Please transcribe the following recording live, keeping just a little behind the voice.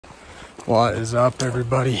What is up,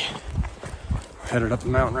 everybody? We're headed up the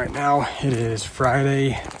mountain right now. It is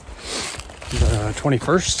Friday the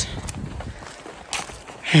 21st,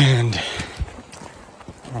 and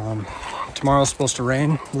tomorrow's supposed to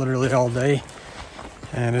rain literally all day,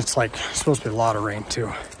 and it's like supposed to be a lot of rain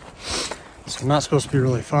too, so not supposed to be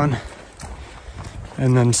really fun.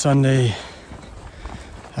 And then Sunday,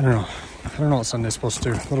 I don't know what Sunday's supposed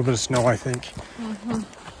to do. A little bit of snow, I think.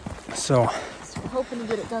 So we're hoping to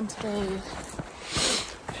get it done today.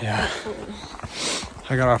 Yeah. Hopefully.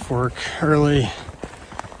 I got off work early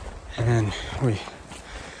and we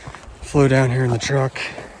flew down here in the truck.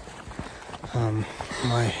 Truck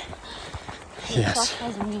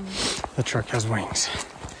has wings. The truck has wings.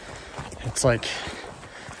 It's like,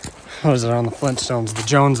 what is it on the Flintstones? The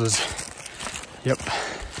Joneses. Yep.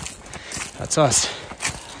 That's us.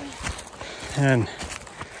 And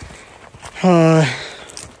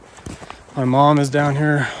my mom is down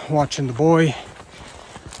here watching the boy,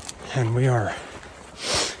 and we are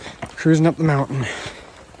cruising up the mountain,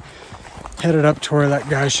 headed up to where that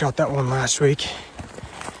guy shot that one last week.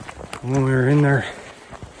 And when we were in there,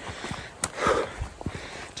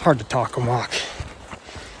 it's hard to talk and walk.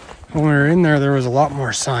 When we were in there was a lot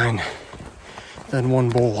more sign than one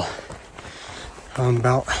bull.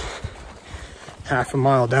 About half a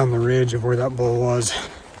mile down the ridge of where that bull was,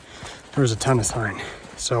 there was a ton of sign.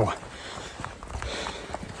 So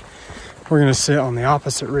we're gonna sit on the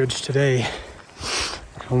opposite ridge today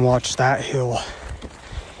and watch that hill,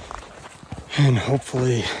 and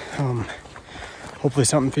hopefully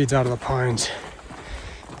something feeds out of the pines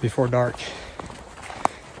before dark.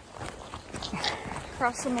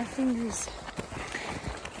 Crossing my fingers.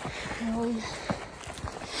 Really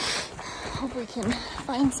hope we can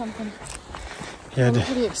find something. Yeah, I'm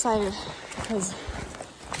pretty excited because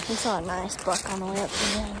we saw a nice buck on the way up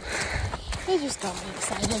to the end. They just got me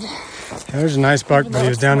excited. Yeah, there's a nice buck, but he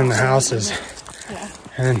was down in the houses. Yeah.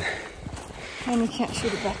 And you can't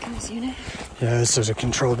shoot a buck in this unit. yeah, this is a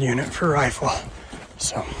controlled unit for rifle.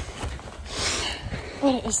 So.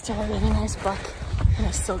 But it was still a really nice buck, and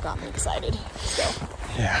it still got me excited. So.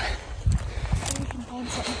 Yeah. We can find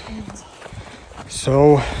something.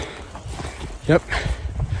 So, yep.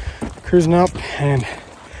 Cruising up, and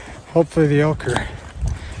hopefully the elk are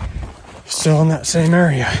still in that same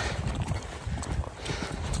area.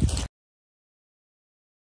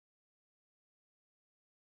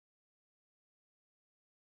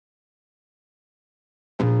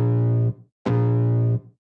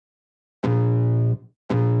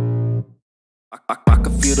 I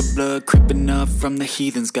can feel the blood creeping up from the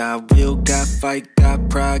heathens. Got will, got fight, got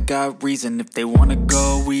pride, got reason. If they wanna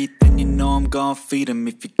go eat, then you know I'm gon' feed them.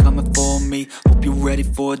 If you're coming for me, hope you're ready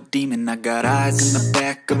for a demon. I got eyes in the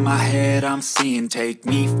back of my head, I'm seeing. Take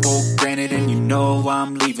me for granted and you know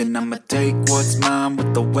I'm leaving. I'ma take what's mine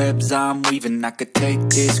with the webs I'm weaving. I could take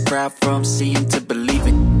this crowd from seeing to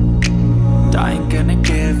believing. I ain't gonna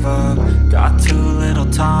give up, got too little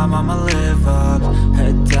time, I'ma live up.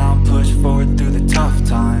 Head down, push forward through the tough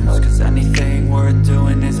times, cause anything worth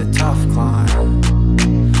doing is a tough climb.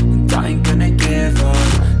 And I ain't gonna give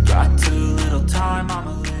up, got too little time,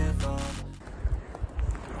 I'ma live up.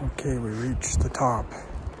 Okay, we reached the top.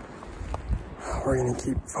 We're gonna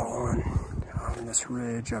keep following this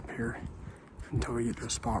ridge up here until we get to a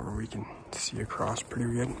spot where we can see across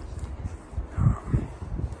pretty good.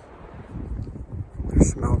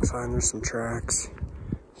 There's some elk sign, there's some tracks,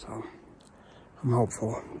 so I'm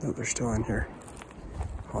hopeful that they're still in here.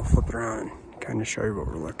 I'll flip it around and kind of show you what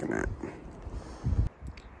we're looking at.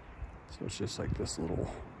 So it's just like this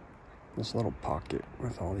little pocket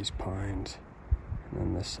with all these pines, and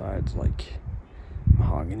then this side's like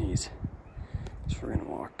mahoganies. So we're gonna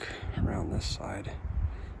walk around this side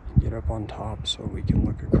and get up on top so we can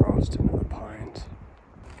look across into the pines.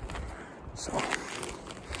 So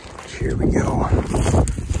here we go.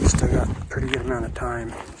 Still got a pretty good amount of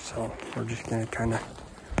time, so we're just gonna kind of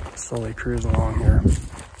slowly cruise along here.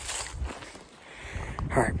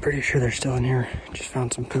 All right, pretty sure they're still in here. Just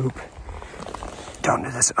found some poop. Don't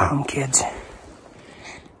do this at home, kids.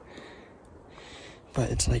 But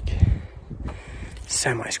it's like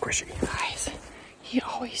semi-squishy. Guys, he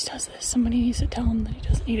always does this. Somebody needs to tell him that he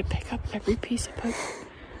doesn't need to pick up every piece of poop.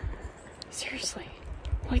 Seriously.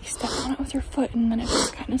 Like, step on it with your foot and then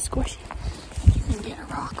it's kind of squishy. You can get a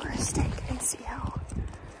rock or a stick and see how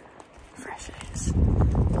fresh it is.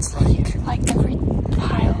 It's like every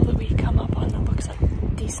pile that we come up on that looks like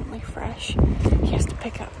decently fresh, he has to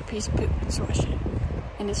pick up a piece of poop and swish it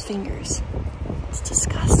in his fingers. It's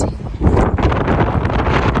disgusting.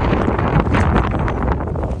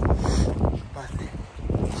 But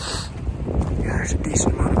yeah, there's a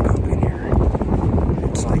decent amount of poop in here.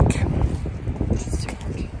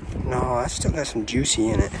 that's still got some juicy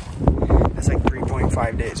in it. That's like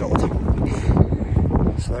 3.5 days old.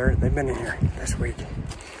 So they've been in here this week.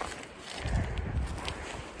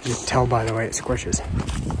 You can tell by the way it squishes.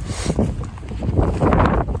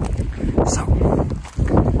 So,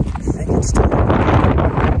 I think it's still,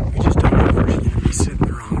 we just don't know if we're going to be sitting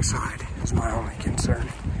the wrong side, is my only concern.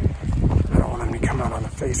 I don't want them to come out on the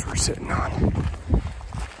face we're sitting on.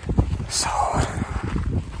 So,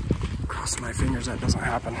 cross my fingers that doesn't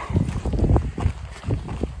happen.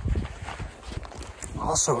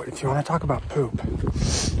 Also, if you want to talk about poop,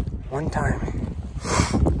 one time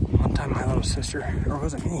my little sister, or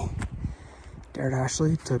was it me, dared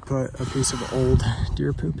Ashley to put a piece of old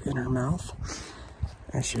deer poop in her mouth,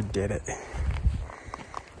 and she did it.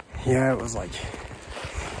 Yeah, it was like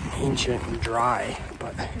ancient and dry,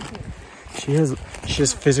 but she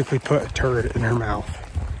just physically put a turd in her mouth.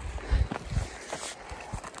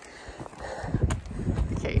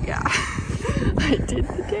 Okay, yeah, I did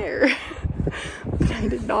the dare, but I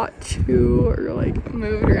did not chew or like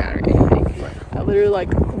move it around or anything. I literally like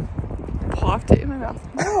popped it in my mouth.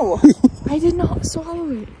 No, I did not swallow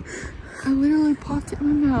it. I literally popped it in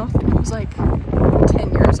my mouth, and it was like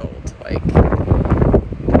 10 years old. Like,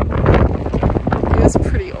 it was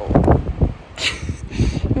pretty old.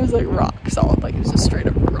 It was like rock solid, like it was just straight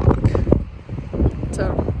up rock.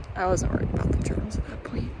 So I wasn't worried about the germs at that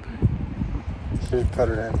point, but She just put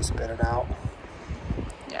it in and spit it out.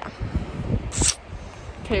 yeah.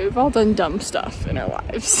 Okay, we've all done dumb stuff in our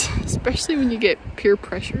lives, especially when you get peer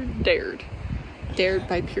pressure dared. Dared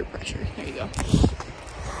by peer pressure. There you go.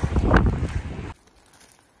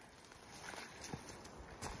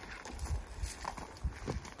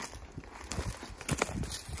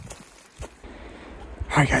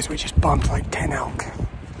 Alright guys, we just bumped like 10 elk.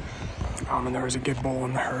 And there was a good bull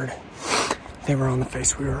in the herd. They were on the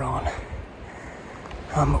face we were on.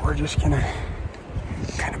 But we're just gonna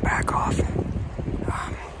kind of back off.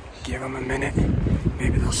 Give them a minute.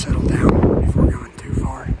 Maybe they'll settle down if we're going too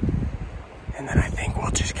far. And then I think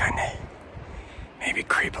we'll just kind of maybe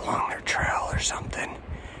creep along their trail or something.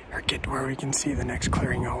 Or get to where we can see the next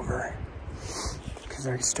clearing over. Because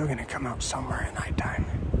they're still gonna come out somewhere at nighttime.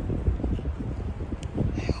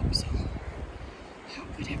 I hope so. I hope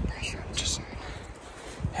we didn't pressure them.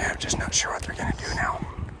 I'm just not sure what they're gonna do now.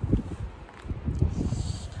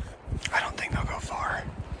 I don't think they'll go far.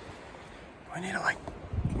 We need to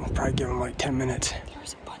we'll probably give them like 10 minutes. There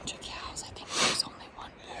was a bunch of cows. I think there was only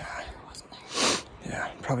one. Yeah. There wasn't there. Yeah,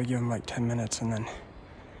 probably give them like 10 minutes and then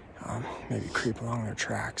maybe creep along their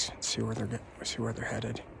tracks and see where they're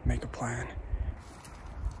headed. Make a plan.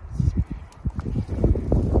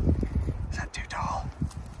 Is that too tall?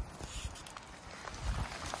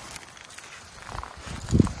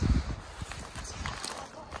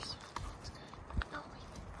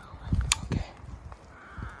 Okay.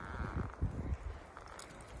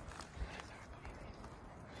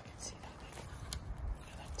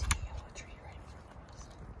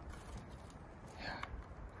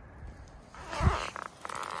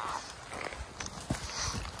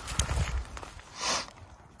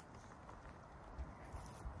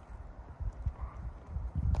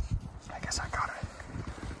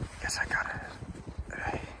 I got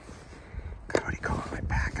what do you call it, my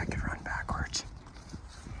back. I could run backwards.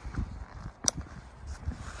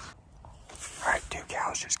 Alright, 2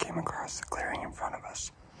 cows just came across the clearing in front of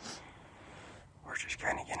us. We're just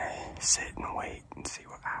kind of gonna sit and wait and see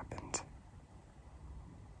what happens.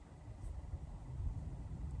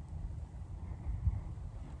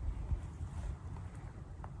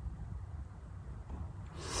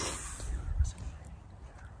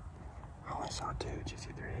 I only saw 2. Did you see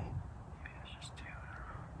 3?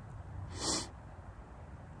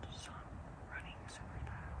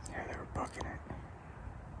 Yeah, they were booking it.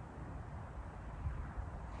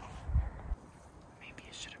 Maybe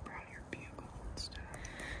you should have brought your bugle instead.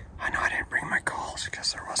 I know I didn't bring my calls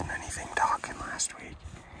because there wasn't anything talking last week.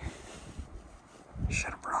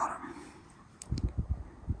 Should have brought them.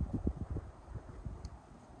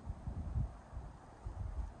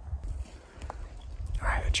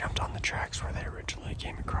 Alright, I jumped on the tracks where they originally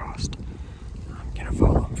came across. I'm gonna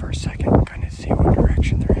follow them for a second, kind of see what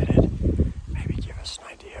direction they're headed. Maybe give us an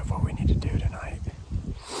idea of what we need to do tonight.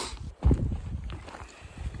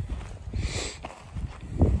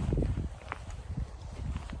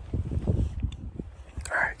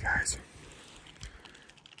 Alright guys,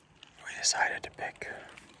 we decided to pick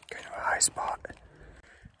kind of a high spot that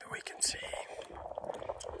we can see,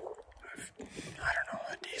 I don't know,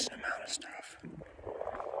 a decent amount of stuff.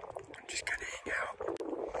 I'm just gonna hang out.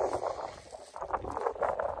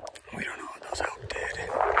 We don't know what those elk did.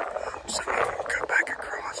 Some of them cut back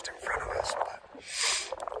across in front of us.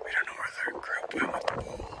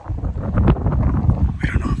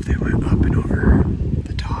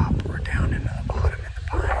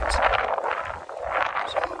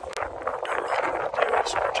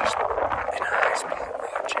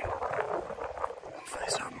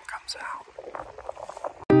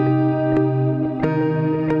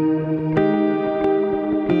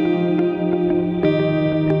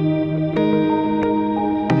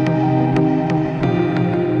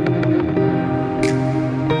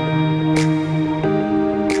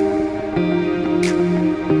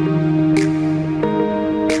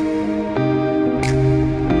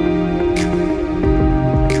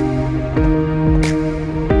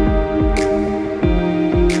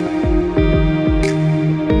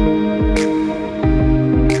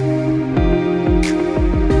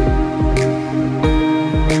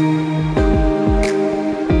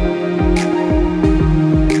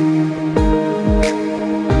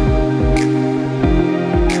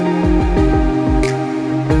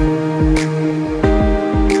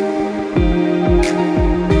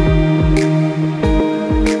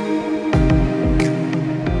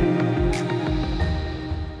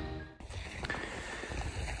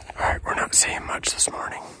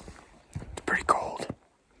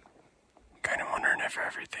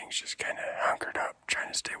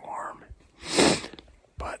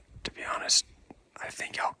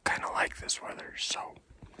 think elk kind of like this weather, so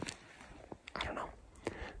I don't know.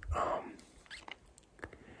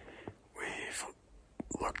 We've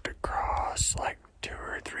looked across like 2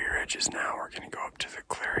 or 3 ridges now. We're going to go up to the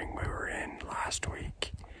clearing we were in last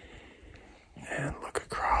week and look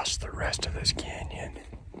across the rest of this canyon.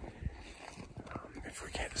 If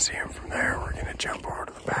we can't see them from there, we're going to jump over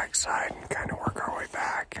to the backside and kind of work our way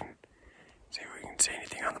back and see if we can see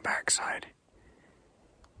anything on the backside.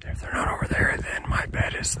 If they're not over there, then my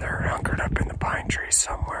bet is they're hunkered up in the pine trees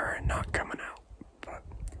somewhere and not coming out. But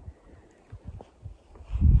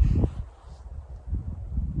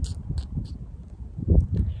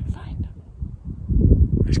Find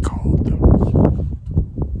them. it's cold though.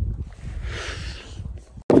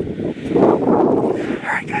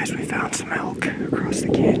 Alright guys, we found some elk across the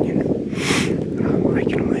canyon. I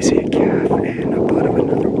can only see a calf and a butt of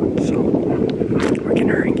another one, so we can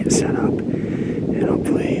hurry and get set up, and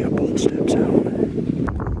hopefully a bull steps out.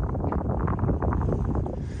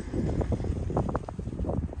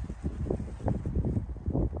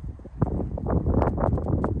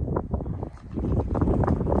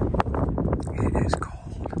 It is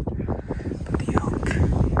cold, but the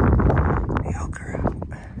elk are out.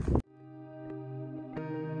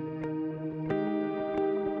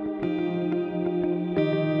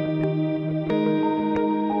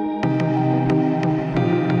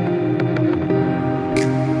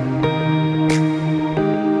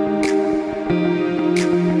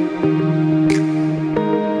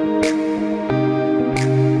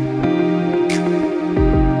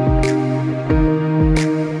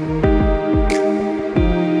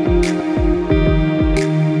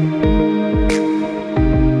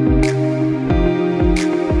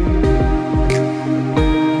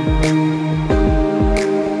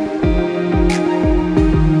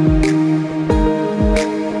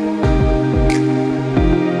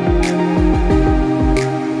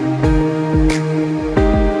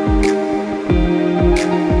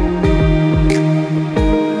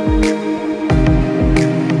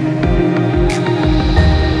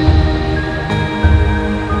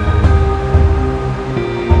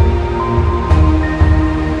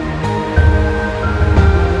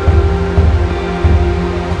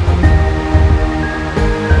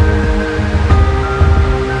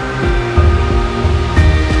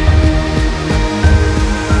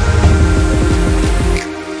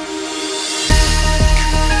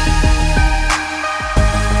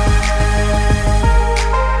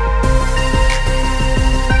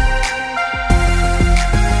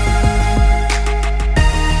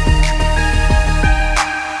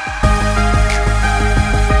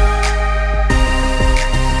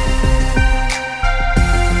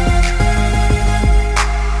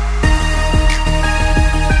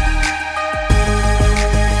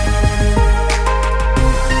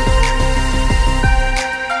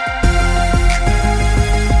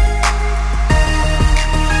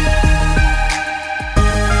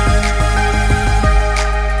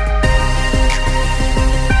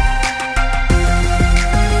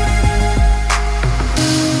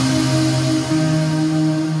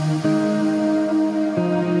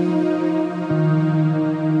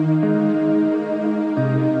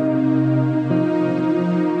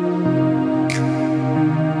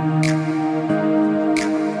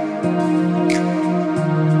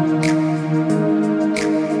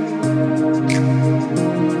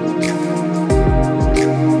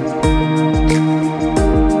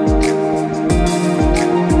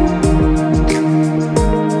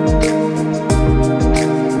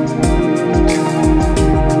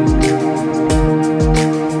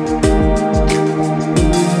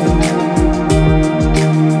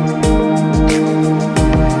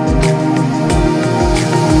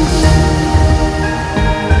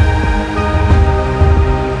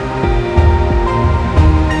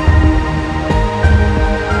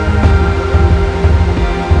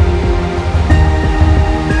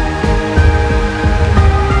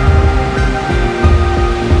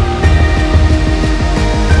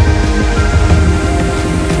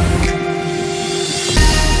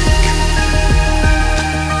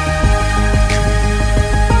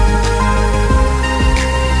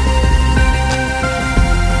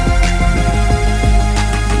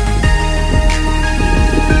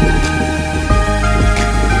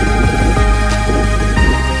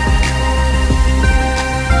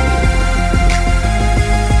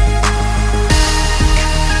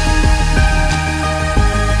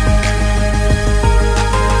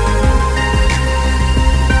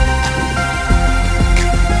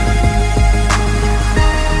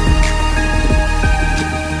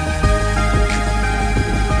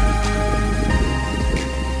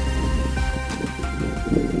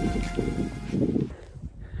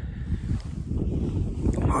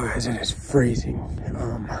 because it is freezing.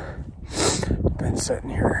 Been sitting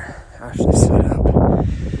here, Ashlie set up,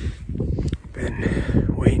 been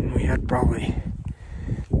waiting. We had probably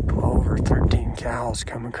 12 or 13 cows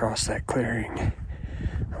come across that clearing.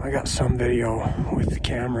 I got some video with the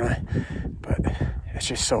camera, but it's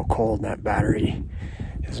just so cold that battery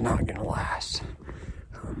is not gonna last.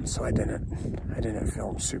 So I didn't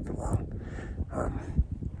film super long.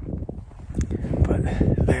 But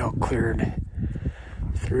they all cleared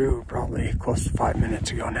through probably close to 5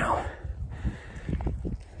 minutes ago now.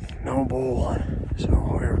 No bull, so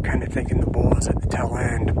we were kind of thinking the bull was at the tail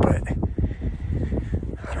end, but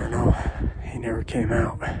I don't know, he never came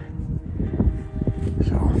out.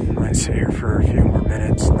 So I might sit here for a few more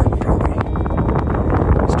minutes and then probably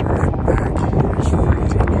start heading back. It's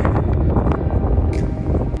freezing.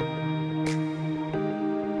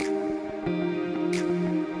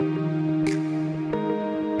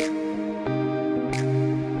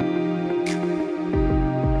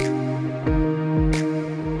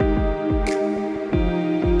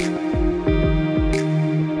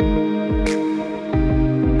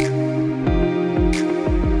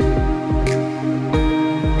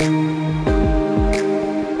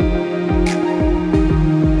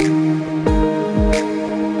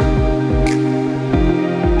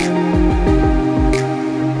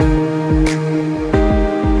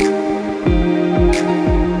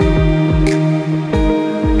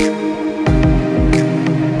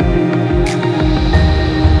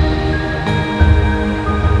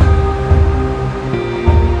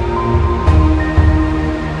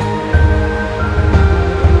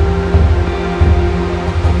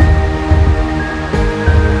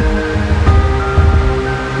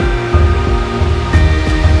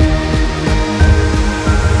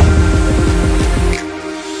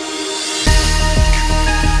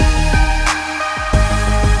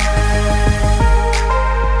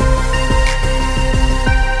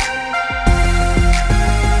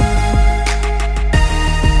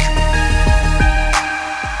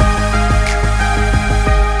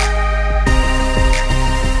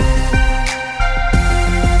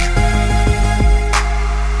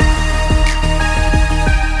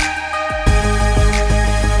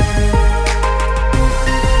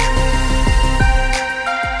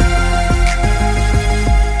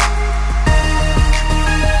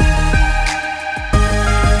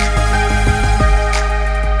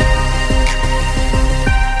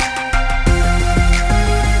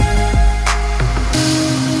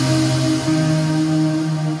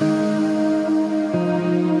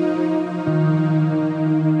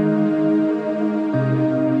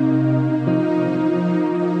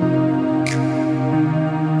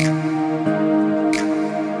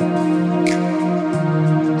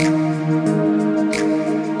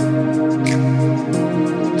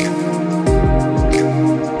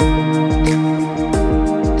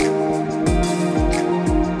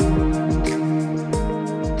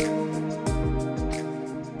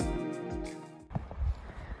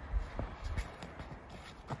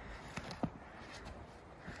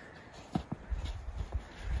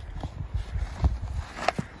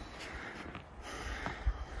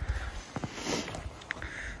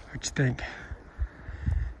 What you think?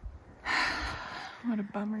 What a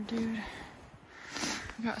bummer, dude.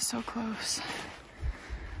 We got so close.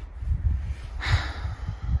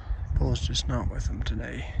 Bull's just not with them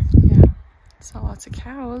today. Yeah, saw lots of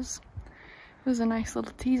cows. It was a nice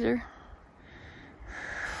little teaser.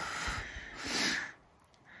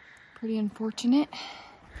 Pretty unfortunate.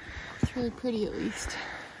 It's really pretty, at least.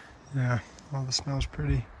 Yeah, well, the snow's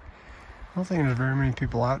pretty. I don't think there's very many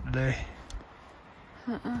people out today.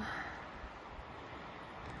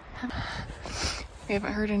 We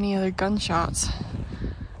haven't heard any other gunshots,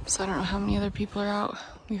 so I don't know how many other people are out.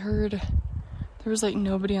 We heard there was like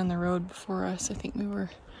nobody on the road before us. I think we were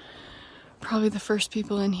probably the first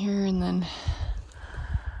people in here, and then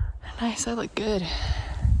nice, I look good.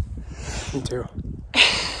 Me too.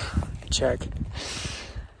 Check.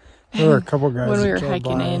 There were a couple guys when we that were drove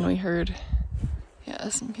hiking by. in, we heard, yeah,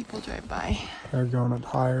 some people drive by. They're going up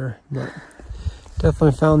higher, but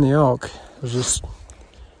definitely found the elk. There's just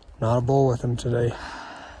not a bull with him today.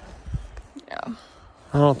 Yeah.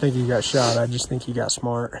 I don't think he got shot. I just think he got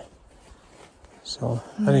smart. So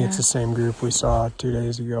I think it's the same group we saw 2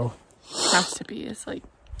 days ago. Has to be. It's like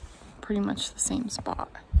pretty much the same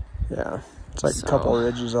spot. Yeah, it's like a couple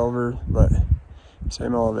ridges over, but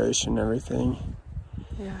same elevation, everything.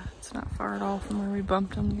 Yeah, it's not far at all from where we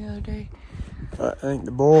bumped him the other day. But I think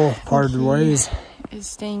the bull parted ways. Is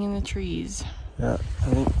staying in the trees. Yeah, I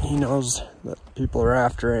think he knows that people are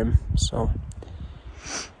after him, so.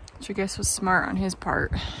 Which I guess was smart on his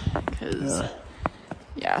part, because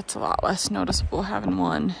Yeah, it's a lot less noticeable having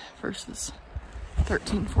one versus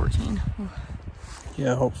 13, 14. Ooh.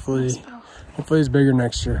 Yeah, hopefully it's bigger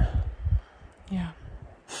next year. Yeah.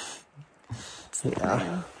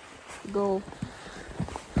 Yeah. Goal.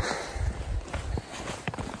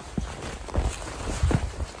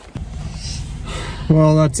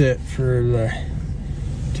 Well, that's it for the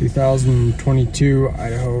 2022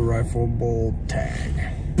 Idaho Rifle Bull tag.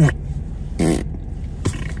 It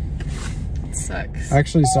sucks. I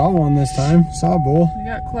actually saw one this time. Saw a bull. We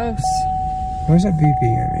got close. Why is that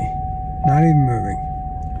beeping at me? Not even moving.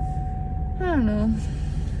 I don't know.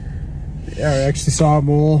 Yeah, I actually saw a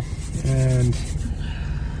bull and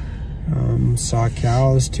saw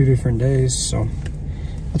cows 2 different days, so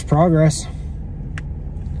that's progress.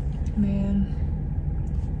 Man,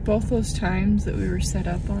 both those times that we were set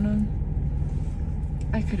up on them,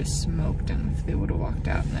 I could have smoked them if they would have walked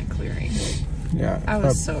out in that clearing. Yeah, I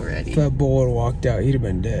was so ready. If that bull would have walked out, he'd have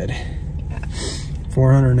been dead. Yeah.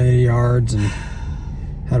 480 yards and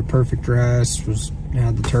had a perfect rest,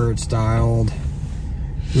 had the turrets dialed.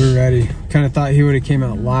 We were ready. Kind of thought he would have came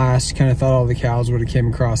out last. Kind of thought all the cows would have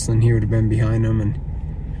came across, and then he would have been behind them. And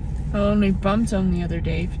well, when we bumped them the other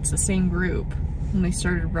day, if it's the same group, when they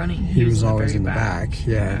started running, he was always in the back.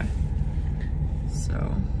 Yeah.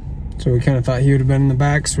 So we kind of thought he would have been in the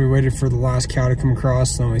back, so we waited for the last cow to come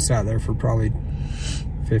across, and then we sat there for probably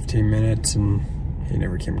 15 minutes, and he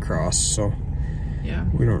never came across. So yeah,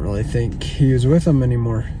 we don't really think he was with them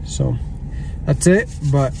anymore. So that's it.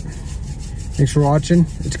 But thanks for watching.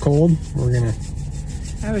 It's cold. We're gonna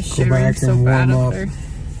I was go shivering back so and bad warm up up. there.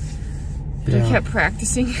 Yeah. I kept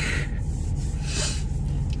practicing.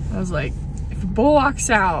 I was like, if a bull walks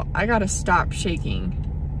out, I gotta stop shaking.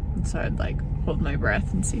 And so I'd like hold my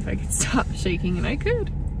breath and see if I could stop shaking, and I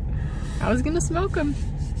could. I was gonna smoke him.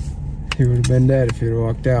 He would have been dead if he would have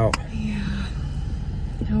walked out. Yeah.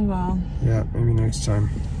 Oh well. Yeah, maybe next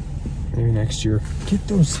time. Maybe next year. Get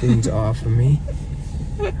those things off of me.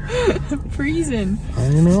 I'm freezing. I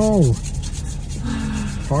know.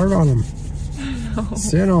 Fart on them. No.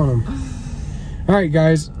 Sit on them. Alright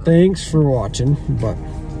guys, thanks for watching, but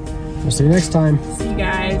we'll see you next time. See you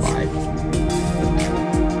guys. Bye.